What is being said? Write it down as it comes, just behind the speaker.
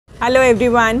Hello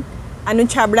everyone, Anu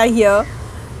Chabda here.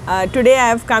 Today I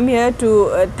have come here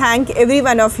to thank every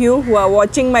one of you who are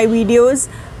watching my videos,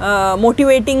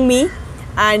 motivating me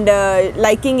and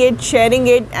liking it, sharing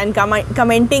it and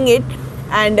commenting it.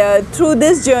 And through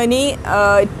this journey,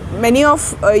 many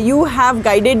of you have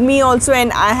guided me also,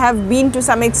 and I have been to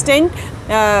some extent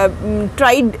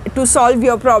tried to solve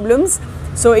your problems.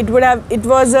 So it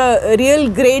was a real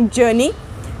great journey.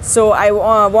 So I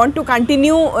want to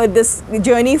continue this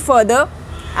journey further,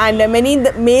 and many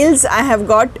mails I have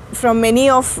got from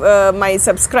many of my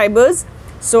subscribers.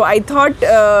 So I thought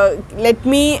let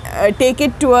me take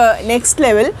it to a next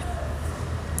level,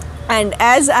 and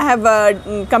as I have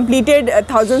completed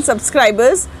 1,000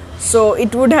 subscribers, so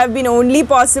it would have been only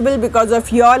possible because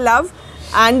of your love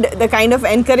and the kind of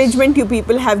encouragement you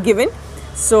people have given.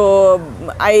 So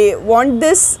I want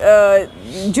this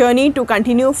journey to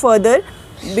continue further,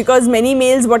 because many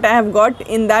mails what I have got,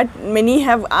 in that many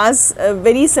have asked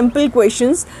very simple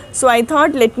questions. So I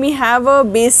thought let me have a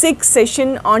basic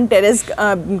session on terrace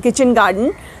kitchen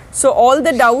garden. So all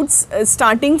the doubts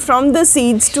starting from the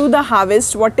seeds to the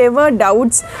harvest, whatever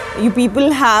doubts you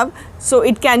people have, so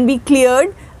it can be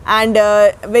cleared, and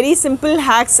very simple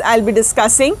hacks I'll be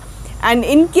discussing. And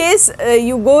in case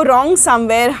you go wrong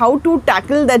somewhere, how to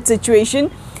tackle that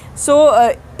situation.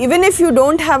 So even if you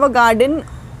don't have a garden,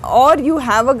 or you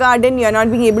have a garden, you are not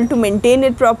being able to maintain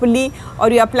it properly, or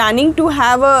you are planning to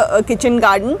have a kitchen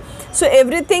garden, so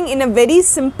everything in a very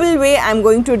simple way I am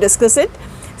going to discuss it.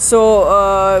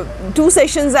 So 2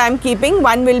 sessions I am keeping,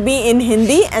 one will be in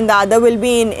Hindi and the other will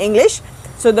be in English.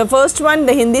 So the first one,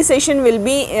 the Hindi session, will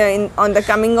be on the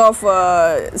coming of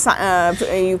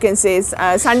you can say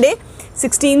Sunday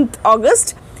 16th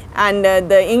August, and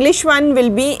the English one will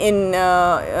be in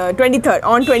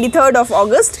 23rd of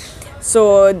August.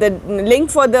 So the link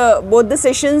for both the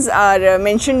sessions are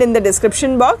mentioned in the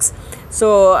description box.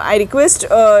 So I request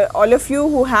all of you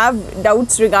who have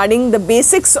doubts regarding the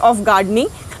basics of gardening,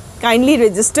 kindly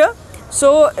register.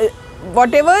 So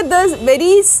whatever the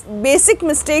very basic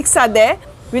mistakes are there,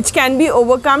 which can be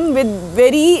overcome with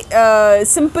very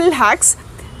simple hacks.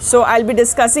 So I'll be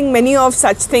discussing many of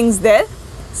such things there.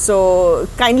 So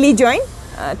kindly join.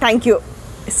 Thank you.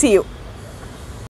 See you.